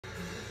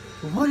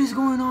What is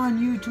going on,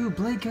 YouTube?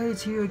 Blake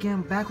Edits here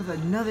again, back with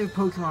another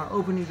Pokemon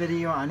opening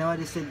video. I know I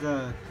just did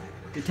the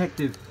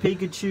Detective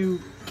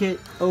Pikachu kit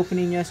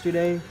opening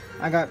yesterday.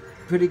 I got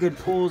pretty good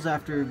pulls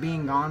after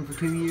being gone for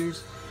 2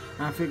 years.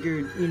 And I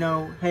figured, you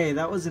know, hey,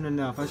 that wasn't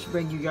enough. I should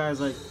bring you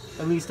guys like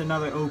at least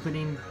another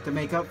opening to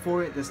make up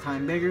for it, this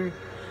time bigger.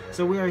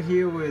 So we are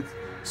here with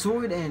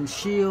Sword and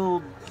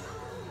Shield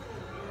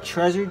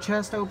treasure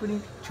chest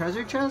opening.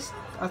 Treasure chest?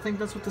 I think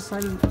that's what the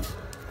site is.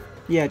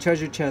 Yeah,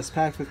 treasure chest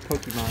packed with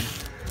Pokemon.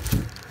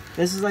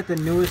 This is like the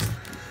newest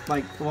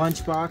like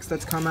lunchbox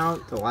that's come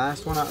out. The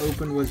last one I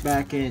opened was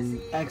back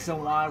in X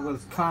and Y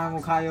with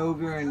Primal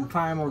Kyogre and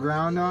Primal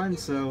Groudon.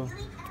 So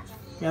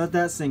yeah, let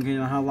that sink in, you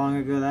know how long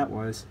ago that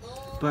was.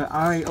 But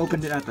I already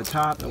opened it at the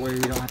top, that way you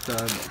don't have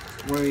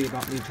to worry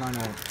about me trying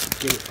to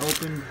get it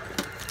open.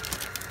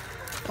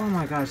 Oh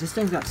my gosh, this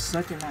thing's got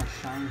such a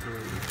nice shine to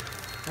it.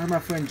 I have my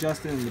friend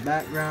Justin in the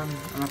background.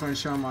 I'm not going to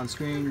show him on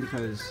screen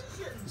because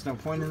there's no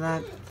point in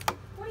that.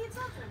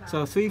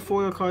 So 3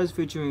 foil cards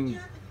featuring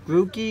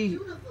Grookey,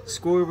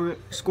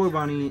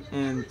 Scorbunny,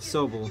 and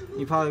Sobble.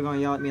 You're probably going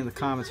to yell at me in the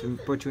comments for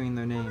butchering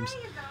their names.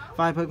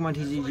 5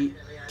 Pokemon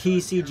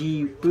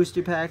TCG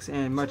booster packs,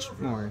 and much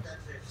more.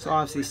 So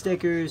obviously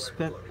stickers,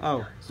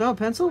 oh, still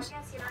pencils?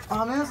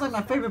 Oh man, that's like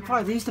my favorite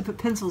part. They used to put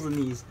pencils in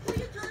these.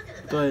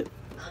 But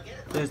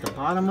there's the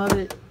bottom of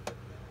it,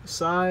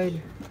 side,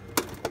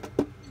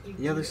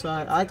 the other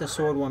side. I like the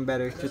sword one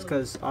better just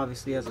because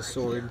obviously it has a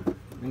sword.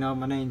 You know,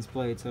 my name's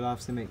Blade, so it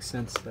obviously makes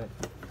sense that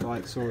I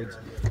like swords.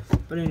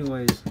 But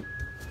anyways,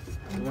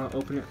 you want to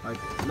open it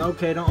like...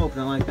 Okay, don't open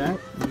it like that.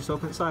 You just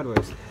open it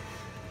sideways.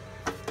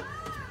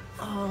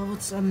 Oh,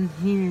 what's in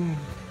here?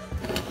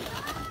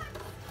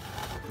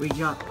 We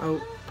got...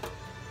 Oh.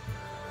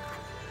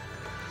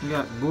 We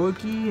got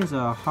Grookey as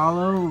a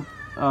hollow.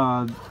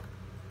 I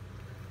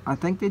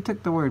think they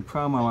took the word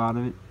promo out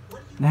of it.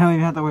 They don't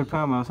even have the word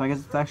promo, so I guess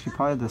it's actually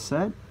part of the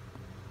set.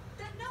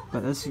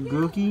 But this is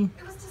Grookey.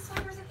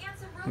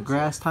 The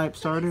grass type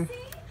starter.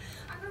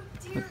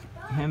 Put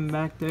him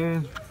back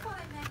there.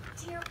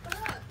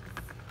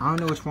 I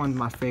don't know which one's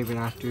my favorite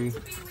actually.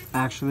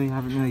 I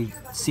haven't really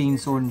seen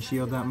Sword and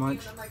Shield that much.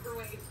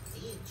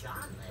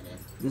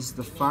 This is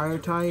the fire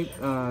type,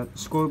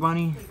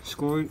 Scorbunny.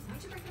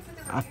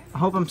 I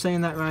hope I'm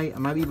saying that right. I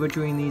might be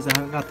butchering these. I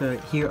haven't got to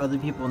hear other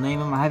people name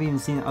them. I haven't even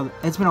seen other.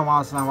 It's been a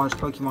while since I watched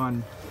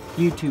Pokemon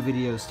YouTube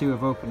videos too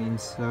of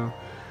openings. So,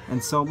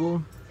 and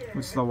Sobble,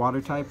 which is the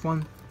water type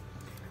one.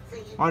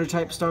 Water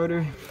type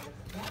starter.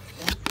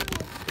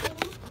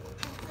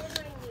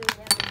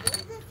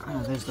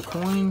 There's the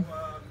coin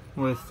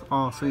with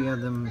all 3 of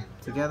them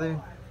together.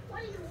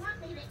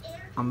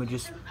 I'm gonna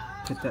just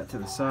put that to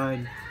the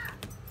side.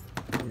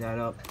 Put that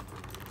up.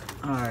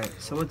 Alright,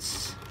 so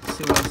let's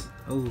see what else.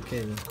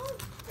 Okay.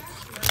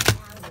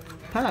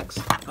 Packs.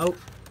 Oh,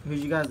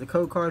 here's you guys the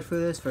code card for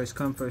this. First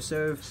come, first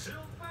serve.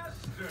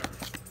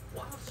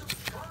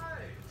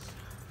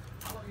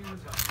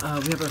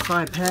 We have our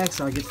 5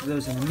 packs. I'll get to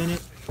those in a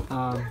minute.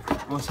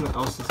 I'll see what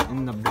else is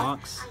in the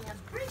box.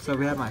 So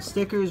we have my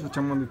stickers, which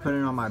I'm going to be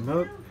putting on my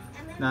book.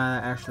 Now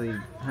that I actually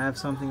have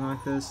something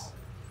like this.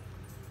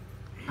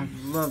 I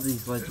love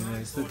these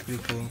legendaries. They look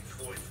pretty cool.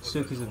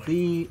 Stickers of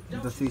the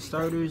 3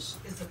 starters.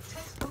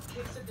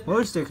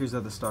 More stickers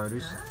of the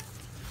starters.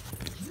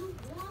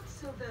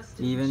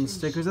 Even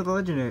stickers of the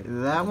legendary.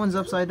 That one's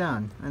upside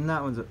down. And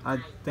that one's... I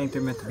think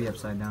they're meant to be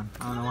upside down.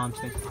 I don't know why I'm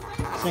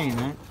saying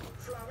that.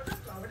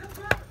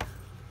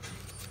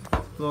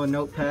 Little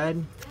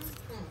notepad,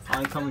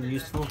 probably coming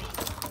useful.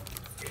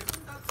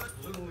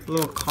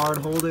 Little card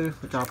holder,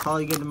 which I'll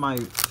probably give to my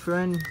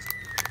friend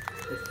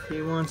if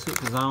he wants it,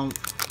 because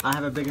I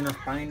have a big enough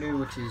binder,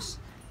 which is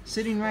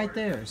sitting right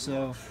there.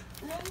 So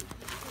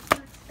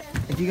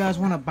if you guys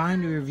want a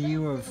binder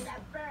review of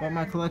what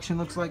my collection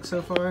looks like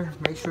so far,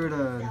 make sure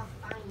to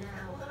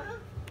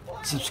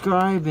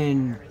subscribe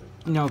and,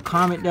 you know,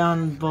 comment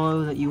down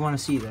below that you want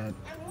to see that.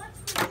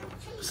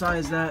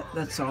 Besides that,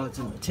 that's all that's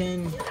in the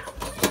tin.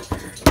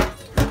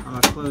 I'm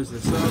gonna close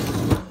this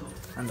up,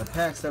 and the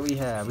packs that we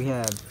have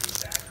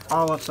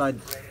all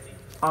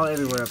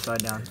everywhere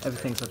upside down.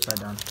 Everything's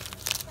upside down.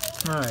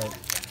 Alright,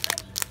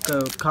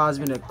 go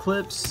Cosmic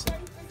Eclipse,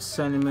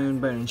 Sun and Moon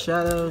Burning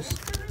Shadows,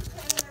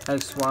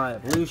 XY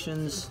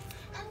Evolutions,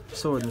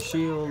 Sword and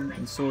Shield,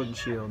 and Sword and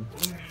Shield.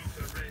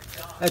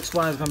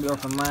 XY is gonna be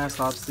open last,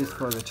 obviously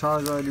for the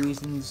Charizard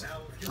reasons.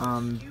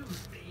 I'm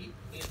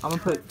gonna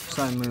put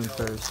Sun and Moon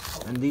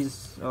first, and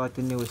these are like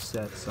the newest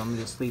sets, so I'm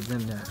gonna just leave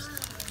them next.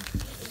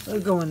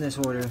 Let's go in this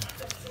order.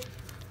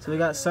 So we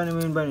got Sun and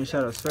Moon Burning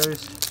Shadows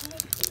first.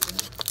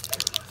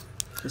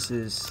 This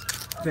is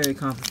very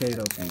complicated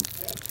opening.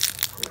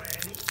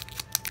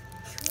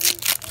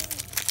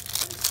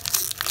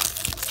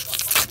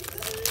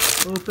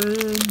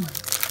 Open.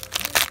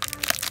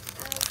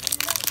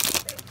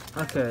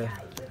 Okay.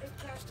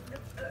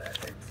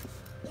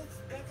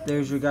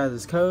 There's your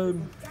guys'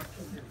 code.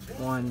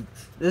 1.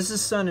 This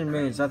is Sun and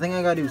Moon, so I think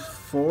I gotta do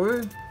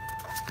 4.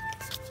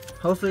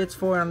 Hopefully it's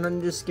 4. I'm gonna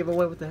just give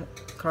away with the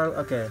card.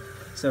 Okay,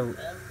 so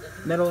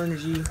Metal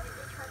Energy,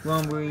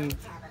 Lumbray,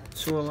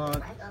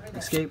 Swirlock,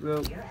 Escape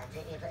Rope,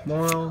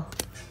 Moral,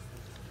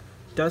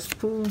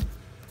 Dustpool,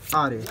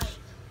 Oddish,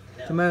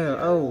 Tomato.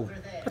 Oh,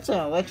 that's an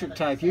electric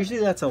type. Usually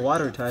that's a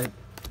water type.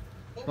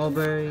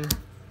 Mulberry.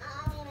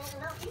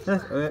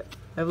 That's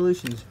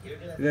Evolutions.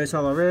 You guys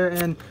saw a rare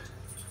and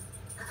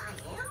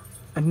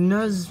a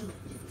Nuz.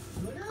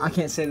 I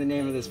can't say the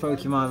name of this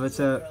Pokemon, but it's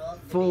a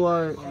Full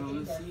Art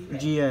GX.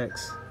 I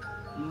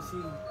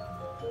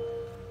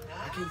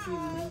can't see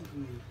the name for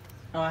me.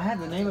 Oh, I have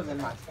the name of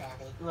it.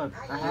 Look,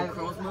 I have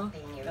Cosmo?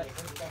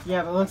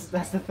 Yeah, but look,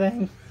 that's the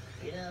thing.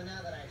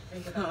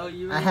 Oh,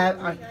 you I have.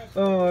 Wait,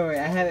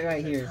 I have it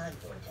right here.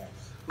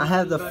 I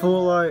have the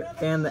full art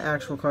and the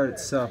actual card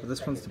itself. But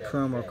this one's the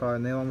promo card,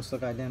 and they almost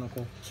look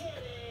identical.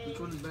 Which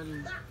one is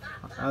better?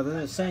 They're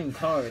the same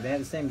card. They have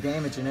the same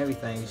damage and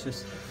everything. It's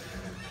just.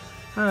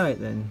 Alright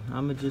then.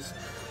 I'm gonna just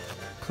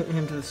put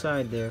him to the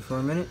side there for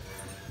a minute.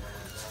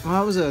 Well,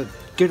 that was a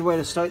good way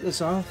to start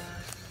this off.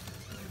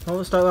 Well,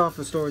 we'll start off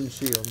with Sword and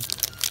Shield.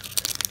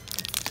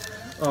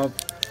 Oh,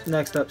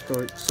 next up,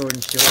 Sword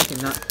and Shield. I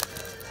cannot.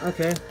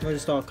 Okay, we'll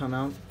just all come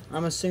out.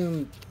 I'm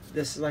assuming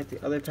this is like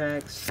the other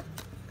packs.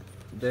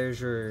 There's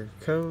your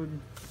code.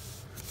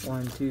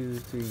 1, 2,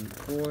 3,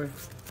 4.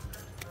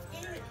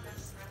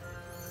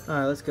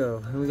 Alright, let's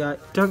go. We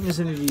got Darkness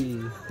Energy,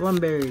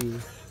 Lumberry,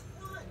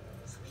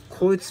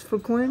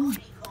 Quartzfuquin,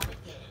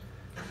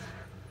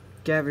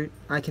 Gabbard.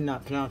 I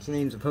cannot pronounce the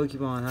names of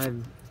Pokemon.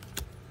 I'm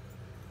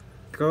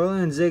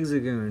Garland and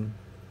Zigzagoon.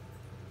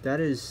 That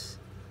is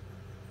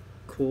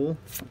cool.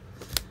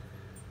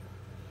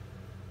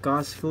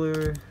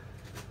 Gossifleur,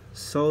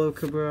 Solo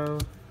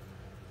Cabral,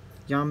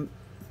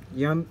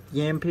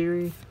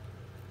 Yampiri.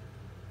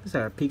 What's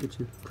that?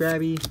 Pikachu.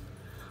 Krabby,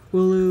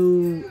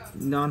 Wooloo,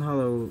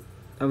 non-hollow.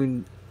 I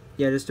mean,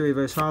 yeah, just the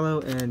reverse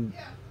hollow, and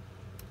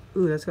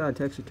ooh, that's got a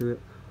texture to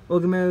it.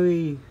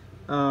 Ogameri,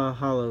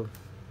 hollow.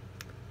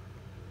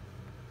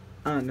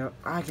 I don't know.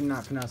 I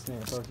cannot pronounce the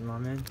name of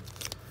Pokemon, man.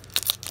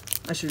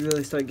 I should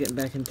really start getting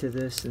back into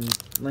this and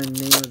learn the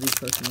name of these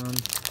Pokemon.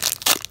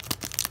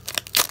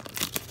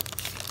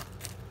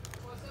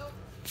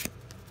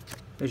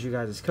 There's your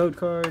guys' code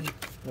card.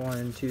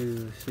 1,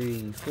 2,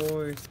 3,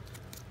 4.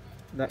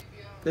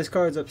 This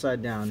card's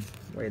upside down.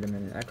 Wait a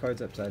minute. That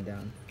card's upside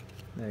down.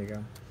 There you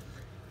go.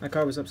 That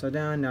card was upside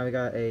down. Now we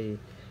got a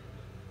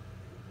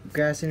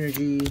Grass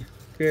Energy,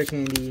 Bear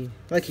Candy,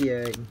 Lucky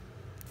Egg,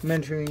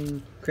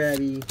 Mentoring,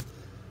 Krabby,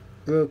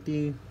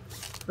 Brokey.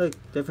 Look,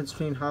 difference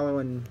between hollow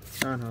and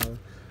non-hollow.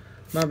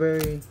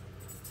 Mulberry,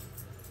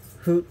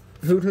 Hoot.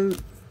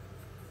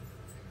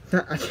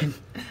 I can.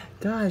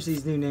 Gosh,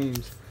 these new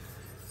names.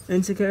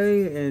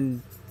 Insecary,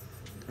 and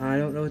I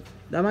don't know.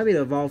 That might be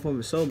the evolved form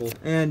of Sobel.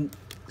 And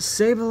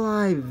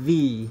Sableye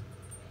V.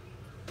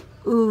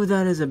 Ooh,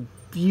 that is a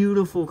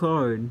beautiful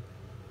card.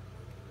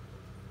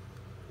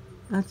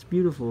 That's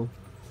beautiful.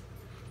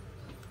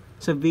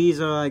 So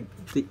V's are like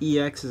the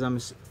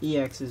EXs.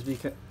 EXs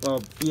because, well,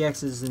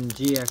 EXs and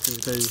GXs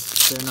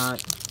because they're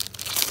not.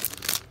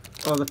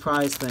 Oh, the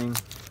prize thing.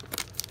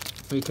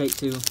 We take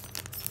 2.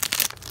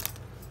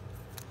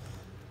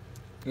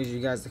 Here's you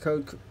guys the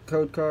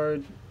code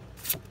card.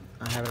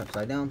 I have it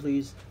upside down,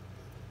 please.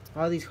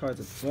 All these cards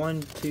are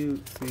 1, 2,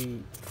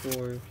 3,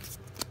 4.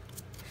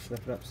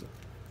 Flip it up.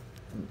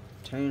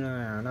 Turn it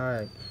around.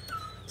 Alright.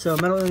 So,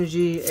 Metal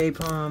Energy,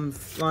 Aipom,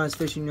 Lion's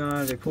Fishing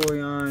Rod,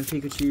 Vaporeon,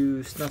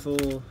 Pikachu,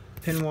 Snuffle,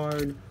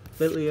 Pinward,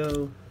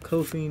 Litleo,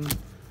 Koffing,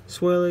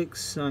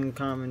 Swirlix,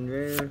 Uncommon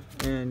Rare,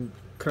 and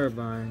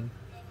Carbine.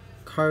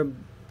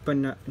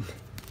 Carbonable.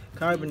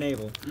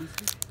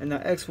 And the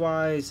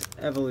XY's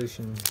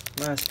Evolution.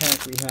 Last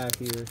pack we have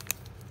here.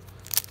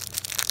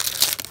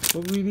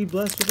 Will we be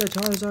blessed with a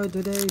Charizard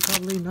today?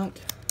 Probably not.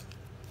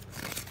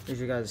 Here's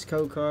your guys'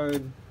 code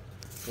card.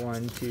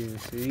 1, 2,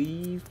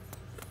 3,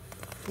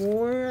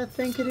 4, I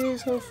think it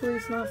is. Hopefully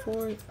it's not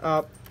 4.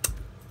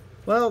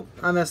 Well,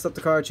 I messed up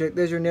the card trick.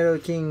 There's your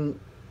Nidoking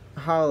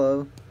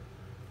Hollow.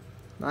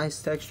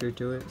 Nice texture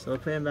to it. So I'll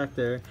put him back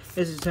there.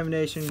 This is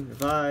Determination,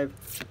 Revive,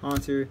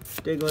 Haunter,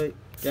 Diglett,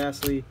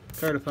 Ghastly,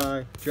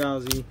 Cardify,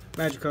 Drowsy,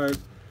 Magikarp,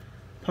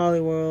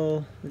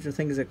 Poliwhirl, which I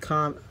think is the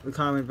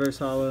common verse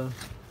hollow.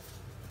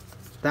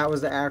 That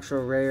was the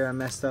actual rare I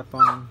messed up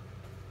on,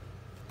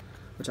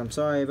 which I'm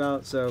sorry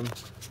about. So,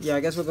 yeah, I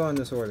guess we'll go in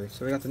this order.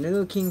 So we got the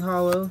Nidoking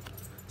Hollow,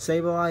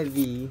 Sableye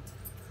V,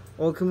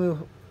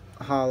 Okamu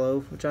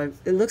Hollow, which it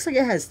looks like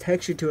it has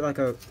texture to it,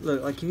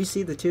 like if you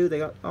see the two,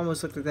 they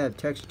almost look like they have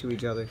texture to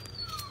each other.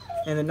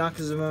 And the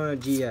Nakazawa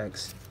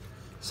GX.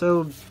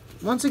 So,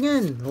 once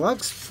again,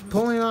 luck's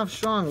pulling off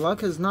strong.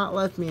 Luck has not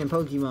left me in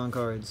Pokemon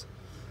cards.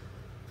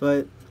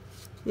 But,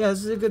 yeah, this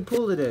is a good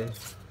pull today.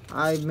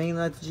 I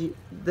mainly like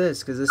this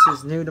because this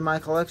is new to my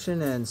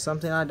collection and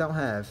something I don't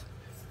have.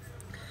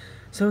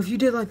 So if you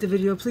did like the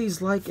video,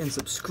 please like and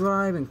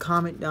subscribe and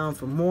comment down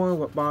for more.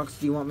 What box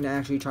do you want me to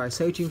actually try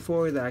searching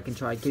for that I can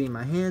try getting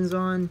my hands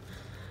on?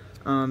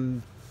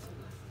 I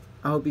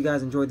hope you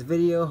guys enjoyed the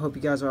video. Hope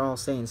you guys are all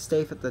staying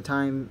safe at the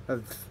time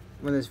of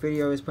when this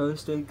video is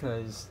posted,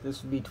 because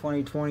this would be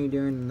 2020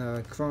 during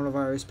the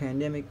coronavirus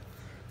pandemic.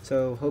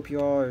 So hope you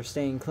all are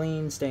staying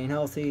clean, staying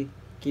healthy,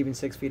 keeping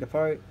 6 feet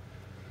apart.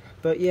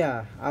 But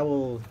yeah, I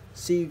will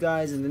see you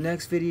guys in the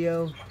next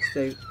video.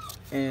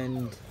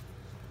 And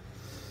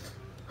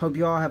hope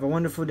you all have a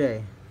wonderful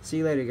day. See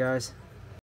you later, guys.